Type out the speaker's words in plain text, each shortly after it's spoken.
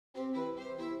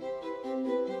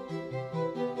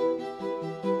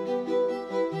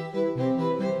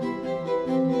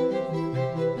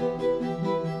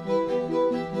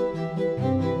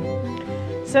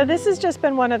So this has just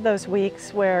been one of those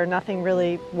weeks where nothing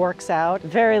really works out.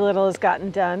 Very little has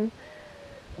gotten done.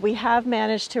 We have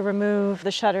managed to remove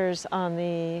the shutters on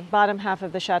the bottom half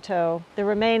of the chateau. The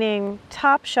remaining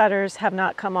top shutters have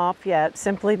not come off yet,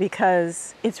 simply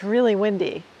because it's really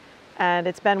windy, and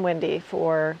it's been windy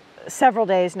for several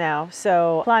days now.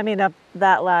 So climbing up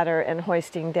that ladder and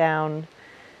hoisting down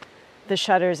the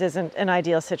shutters isn't an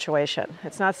ideal situation.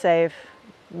 It's not safe.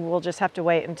 We'll just have to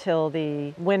wait until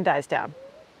the wind dies down.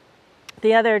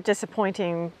 The other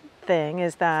disappointing thing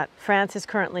is that France is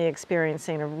currently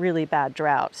experiencing a really bad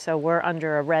drought. So we're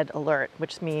under a red alert,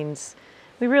 which means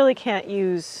we really can't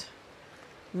use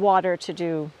water to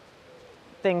do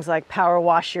things like power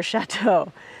wash your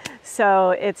chateau.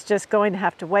 So it's just going to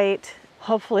have to wait.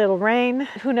 Hopefully it'll rain.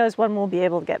 Who knows when we'll be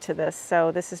able to get to this.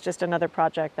 So this is just another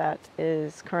project that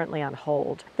is currently on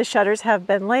hold. The shutters have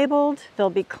been labeled,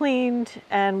 they'll be cleaned,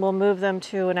 and we'll move them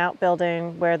to an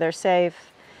outbuilding where they're safe.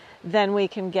 Then we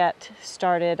can get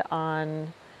started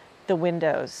on the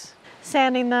windows.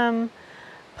 Sanding them,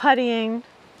 puttying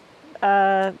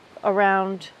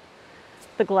around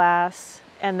the glass,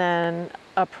 and then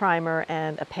a primer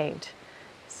and a paint.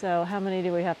 So how many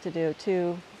do we have to do?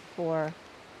 2, 4,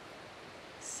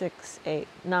 6, 8,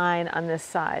 9 on this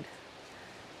side.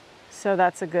 So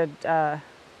that's a good, yeah.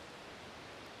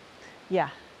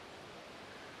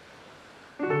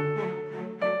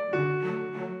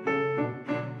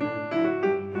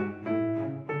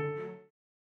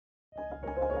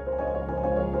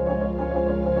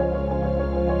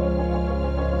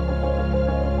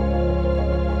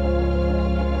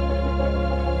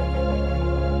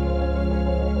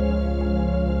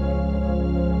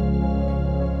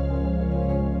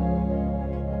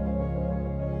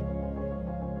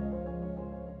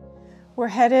 We're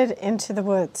headed into the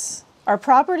woods. Our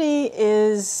property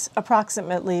is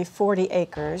approximately 40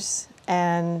 acres,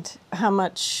 and how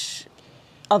much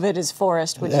of it is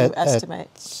forest would you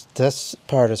estimate? This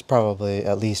part is probably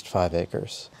at least 5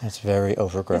 acres. It's very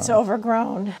overgrown. It's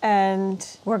overgrown,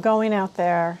 and we're going out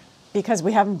there because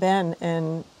we haven't been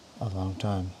in a long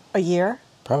time. A year?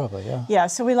 Probably, yeah. Yeah,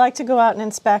 so we like to go out and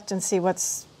inspect and see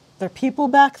what's there are people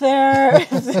back there,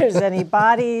 if there's any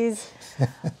bodies.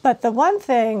 But the one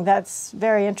thing that's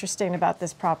very interesting about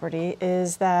this property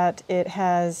is that it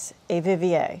has a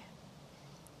Vivier.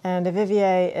 And a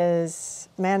Vivier is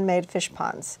man-made fish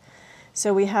ponds.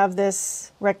 So we have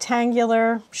this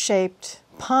rectangular shaped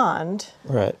pond.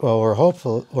 Right. Well, we're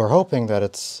hoping that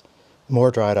it's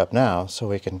more dried up now so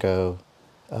we can go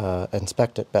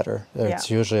inspect it better.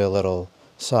 It's usually a little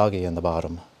soggy in the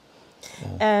bottom.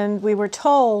 Yeah. And we were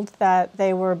told that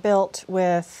they were built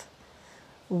with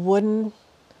wooden...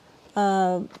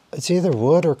 it's either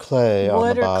wood or clay on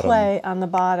the bottom. Wood or clay on the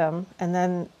bottom, and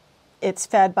then it's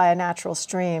fed by a natural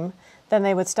stream. Then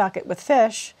they would stock it with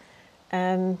fish,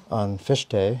 and... On fish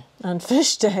day,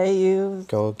 you...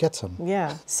 go get some.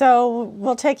 Yeah. So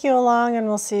we'll take you along and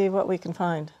we'll see what we can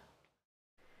find.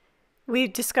 We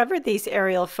discovered these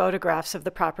aerial photographs of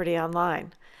the property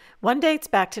online. One dates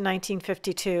back to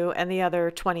 1952 and the other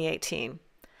 2018.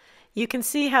 You can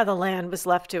see how the land was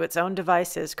left to its own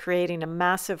devices, creating a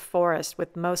massive forest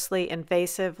with mostly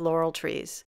invasive laurel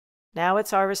trees. Now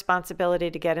it's our responsibility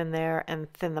to get in there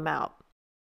and thin them out.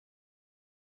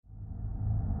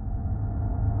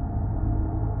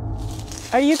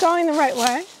 Are you going the right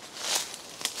way?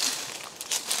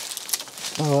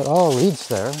 Well, it all leads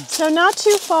there. So not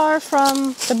too far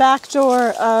from the back door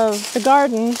of the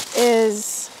garden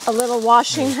is a little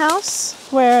washing house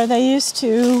where they used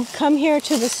to come here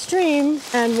to the stream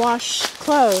and wash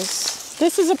clothes.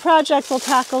 This is a project we'll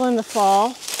tackle in the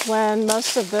fall when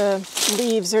most of the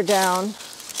leaves are down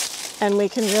and we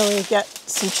can really get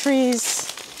some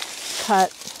trees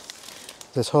cut.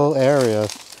 This whole area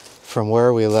from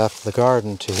where we left the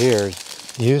garden to here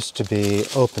used to be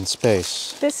open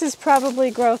space. This is probably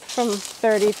growth from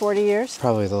 30, 40 years.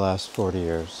 Probably the last 40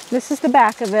 years. This is the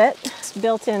back of it. It's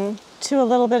built in to a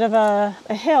little bit of a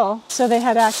hill, so they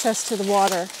had access to the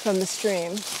water from the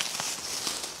stream.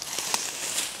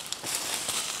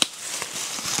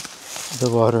 The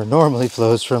water normally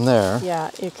flows from there. Yeah,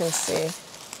 you can see.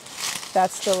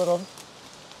 That's the little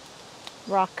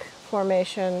rock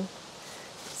formation.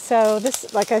 So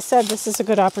this, like I said, this is a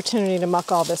good opportunity to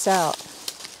muck all this out.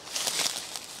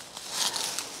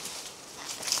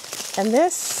 And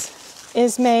this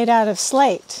is made out of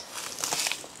slate.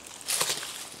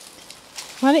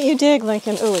 Why don't you dig,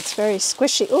 Lincoln? Ooh, it's very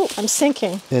squishy. Ooh, I'm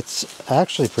sinking. It's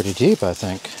actually pretty deep, I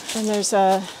think. And there's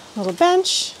a little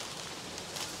bench.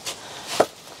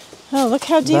 Oh, look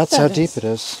how deep that is. That's how deep it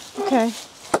is. Okay.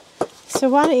 So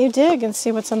why don't you dig and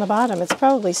see what's on the bottom? It's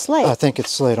probably slate. I think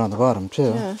it's slate on the bottom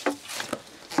too. Yeah.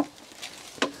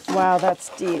 Wow,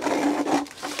 that's deep.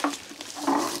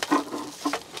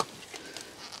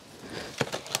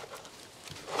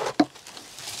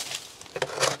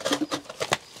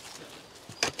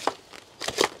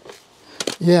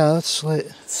 Yeah, that's slate.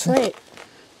 Slate.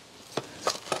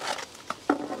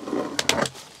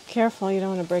 Careful, you don't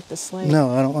want to break the slate. No,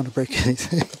 I don't want to break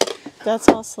anything. That's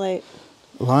all slate.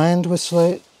 Lined with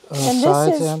slate, And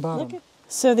sides this is, and bottom.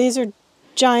 so these are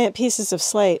giant pieces of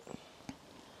slate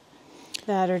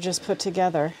that are just put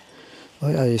together.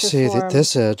 Well, yeah, you see that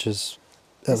this edge is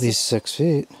at least 6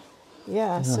 feet.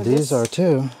 Yeah, You know, so these are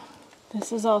too.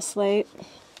 This is all slate.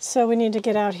 So we need to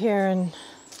get out here and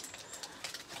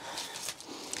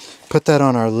put that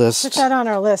on our list. Put that on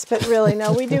our list, but really,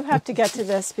 no, we do have to get to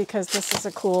this because this is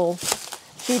a cool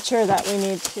feature that we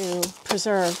need to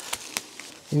preserve.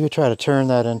 You could try to turn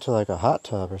that into like a hot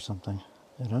tub or something,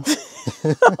 you know?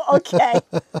 Okay,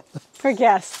 for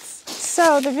guests.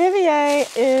 So the Vivier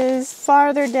is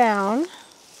farther down.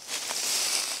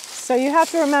 So you have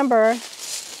to remember,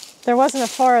 there wasn't a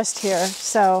forest here,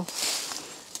 so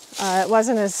it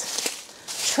wasn't as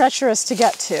treacherous to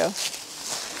get to.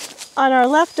 On our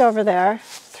left over there,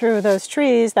 through those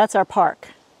trees, that's our park.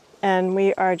 And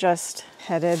we are just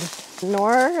headed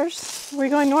north. Are we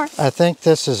going north? I think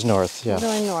this is north, yeah. We're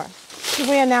going north. Should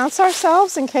we announce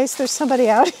ourselves in case there's somebody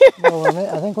out here? Well,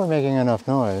 I think we're making enough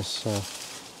noise, so.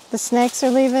 The snakes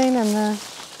are leaving and the...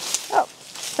 Oh,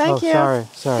 thank you. Oh,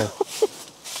 sorry.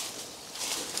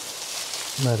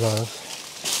 My love.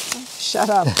 Shut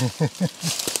up.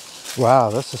 Wow,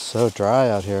 this is so dry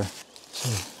out here. So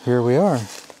here we are.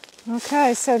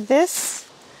 Okay, so this...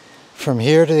 From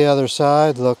here to the other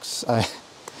side looks...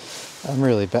 I'm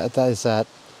really bad. Is that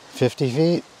 50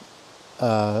 feet?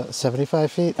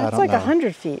 75 feet? That's I don't like know.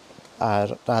 100 feet.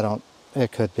 I don't...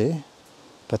 It could be.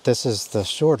 But this is the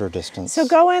shorter distance. So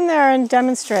go in there and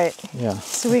demonstrate. Yeah.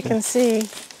 So we can see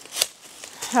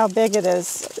how big it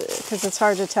is, because it's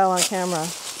hard to tell on camera.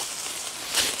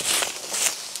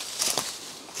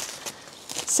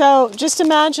 So just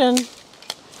imagine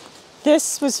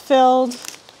this was filled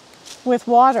with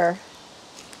water.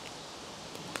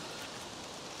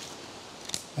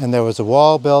 And there was a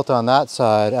wall built on that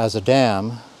side as a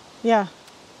dam. Yeah.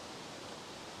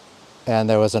 And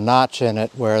there was a notch in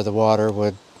it where the water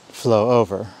would flow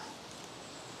over.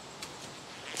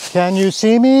 Can you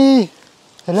see me?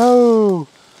 Hello?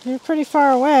 You're pretty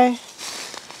far away.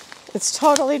 It's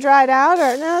totally dried out,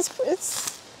 or no,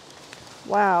 it's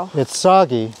wow. It's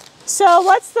soggy. So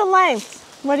what's the length?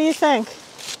 What do you think?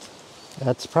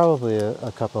 That's probably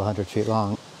a couple 100 feet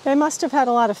long. They must have had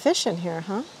a lot of fish in here,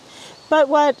 huh? But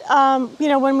what, you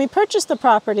know, when we purchased the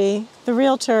property, the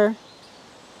realtor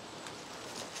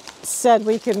said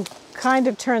we could kind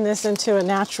of turn this into a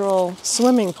natural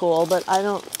swimming pool, but I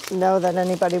don't know that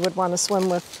anybody would want to swim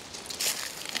with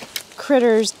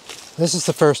critters. This is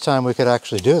the first time we could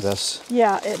actually do this.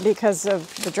 Yeah, because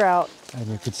of the drought. And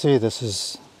you can see this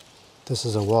is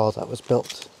a wall that was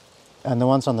built. And the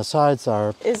ones on the sides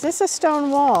are... Is this a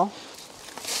stone wall?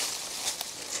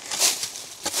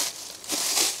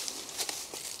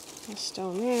 There's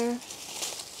stone there.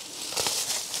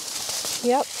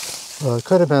 Yep. Well, it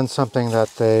could have been something that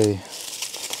it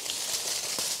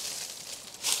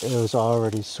was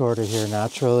already sort of here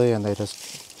naturally and they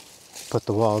just put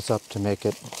the walls up to make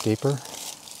it deeper.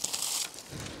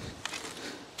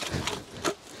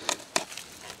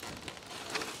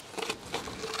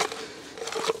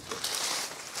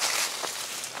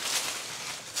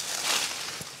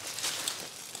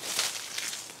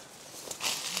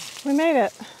 We made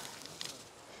it.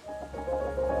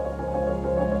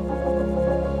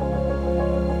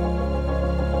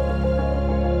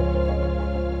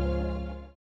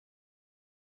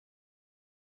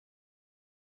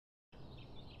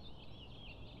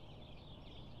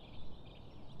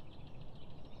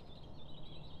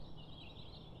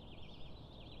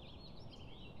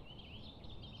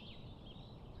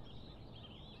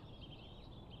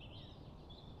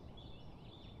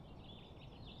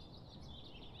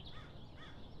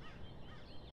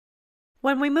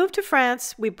 When we moved to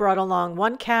France, we brought along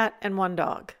 1 cat and 1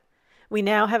 dog. We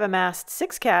now have amassed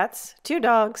 6 cats, 2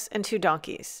 dogs, and 2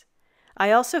 donkeys.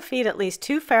 I also feed at least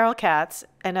 2 feral cats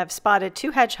and have spotted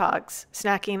 2 hedgehogs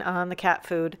snacking on the cat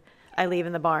food I leave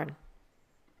in the barn.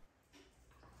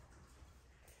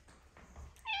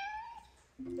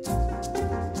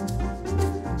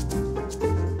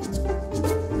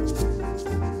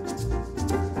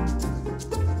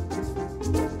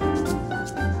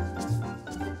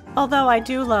 Although I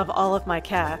do love all of my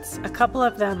cats, a couple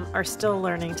of them are still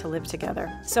learning to live together.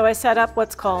 So I set up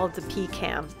what's called the pee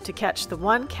cam to catch the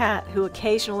one cat who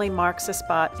occasionally marks a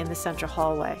spot in the central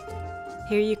hallway.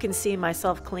 Here you can see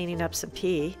myself cleaning up some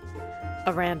pee,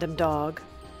 a random dog,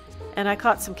 and I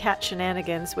caught some cat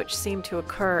shenanigans which seem to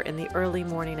occur in the early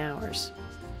morning hours.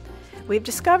 We've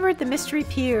discovered the mystery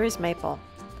peer is Maple.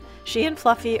 She and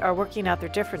Fluffy are working out their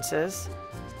differences,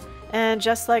 and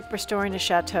just like restoring a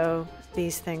chateau,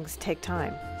 these things take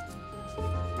time.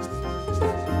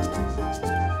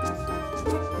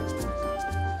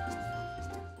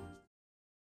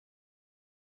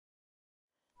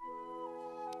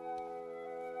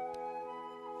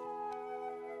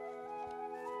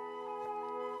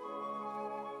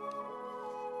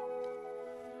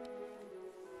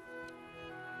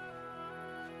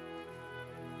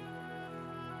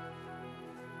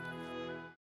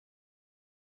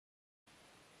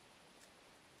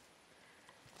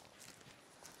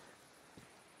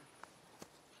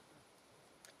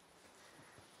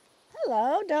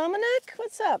 Hello, Dominic.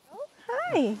 What's up? Oh,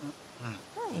 hi.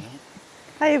 Hi.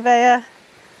 Hi, Vivier.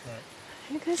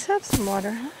 You guys have some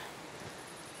water, huh?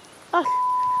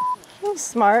 Oh, you're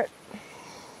smart.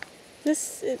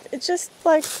 It's just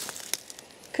like,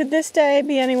 could this day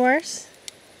be any worse?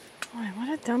 Boy, what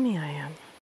a dummy I am.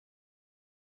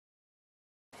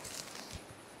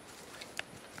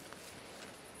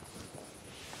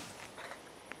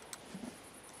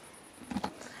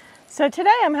 So today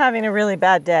I'm having a really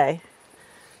bad day.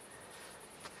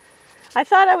 I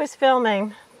thought I was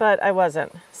filming, but I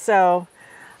wasn't. So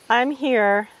I'm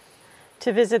here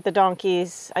to visit the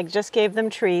donkeys. I just gave them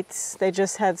treats. They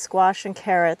just had squash and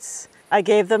carrots. I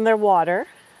gave them their water,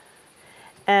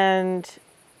 and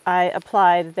I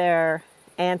applied their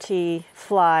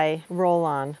anti-fly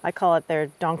roll-on. I call it their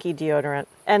donkey deodorant.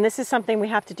 And this is something we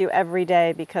have to do every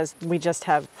day because we just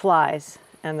have flies,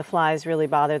 and the flies really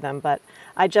bother them. But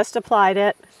I just applied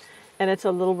it, and it's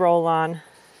a little roll-on,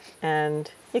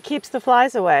 and it keeps the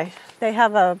flies away. They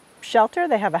have a shelter,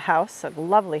 they have a house, a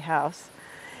lovely house,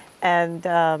 and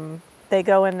they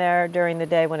go in there during the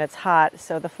day when it's hot,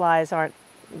 so the flies aren't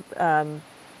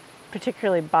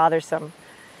particularly bothersome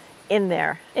in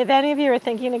there. If any of you are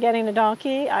thinking of getting a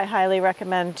donkey, I highly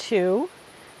recommend 2,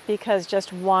 because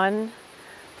just one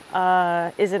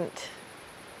isn't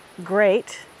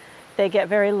great. They get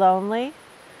very lonely,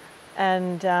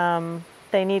 and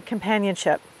they need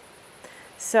companionship.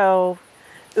 So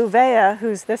Uvea,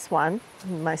 who's this one,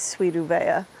 my sweet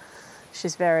Uvea,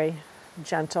 she's very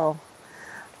gentle.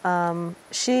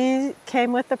 She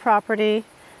came with the property,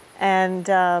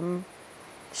 and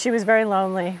she was very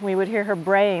lonely. We would hear her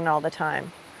braying all the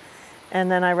time.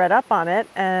 And then I read up on it,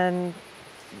 and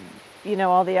you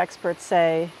know, all the experts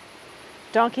say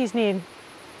donkeys need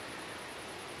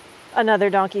another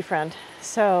donkey friend.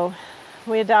 So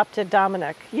we adopted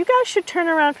Dominic. You guys should turn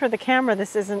around for the camera.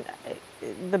 This isn't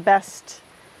the best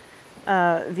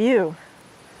view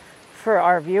for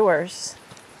our viewers.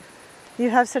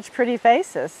 You have such pretty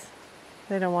faces.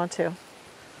 They don't want to.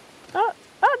 Oh,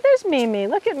 there's Mimi.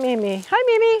 Look at Mimi. Hi,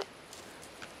 Mimi.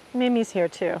 Mimi's here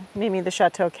too. Mimi, the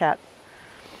Chateau cat.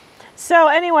 So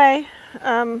anyway,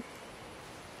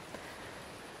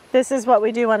 this is what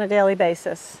we do on a daily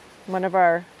basis. One of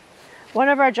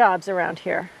our jobs around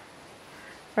here.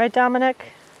 Right,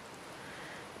 Dominic?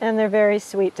 And they're very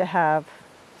sweet to have.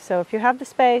 So if you have the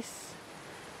space,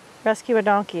 rescue a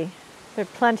donkey. There are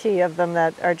plenty of them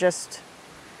that are just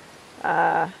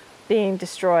being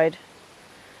destroyed.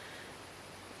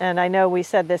 And I know we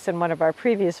said this in one of our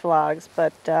previous vlogs,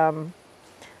 but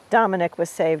Dominic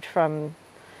was saved from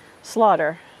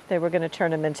slaughter. They were going to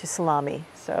turn him into salami,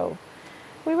 so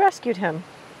we rescued him.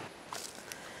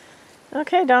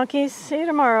 Okay, donkeys, see you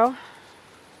tomorrow.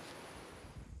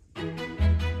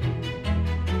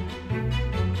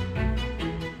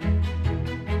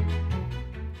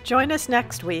 Join us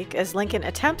next week as Lincoln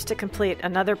attempts to complete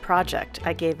another project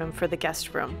I gave him for the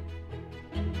guest room.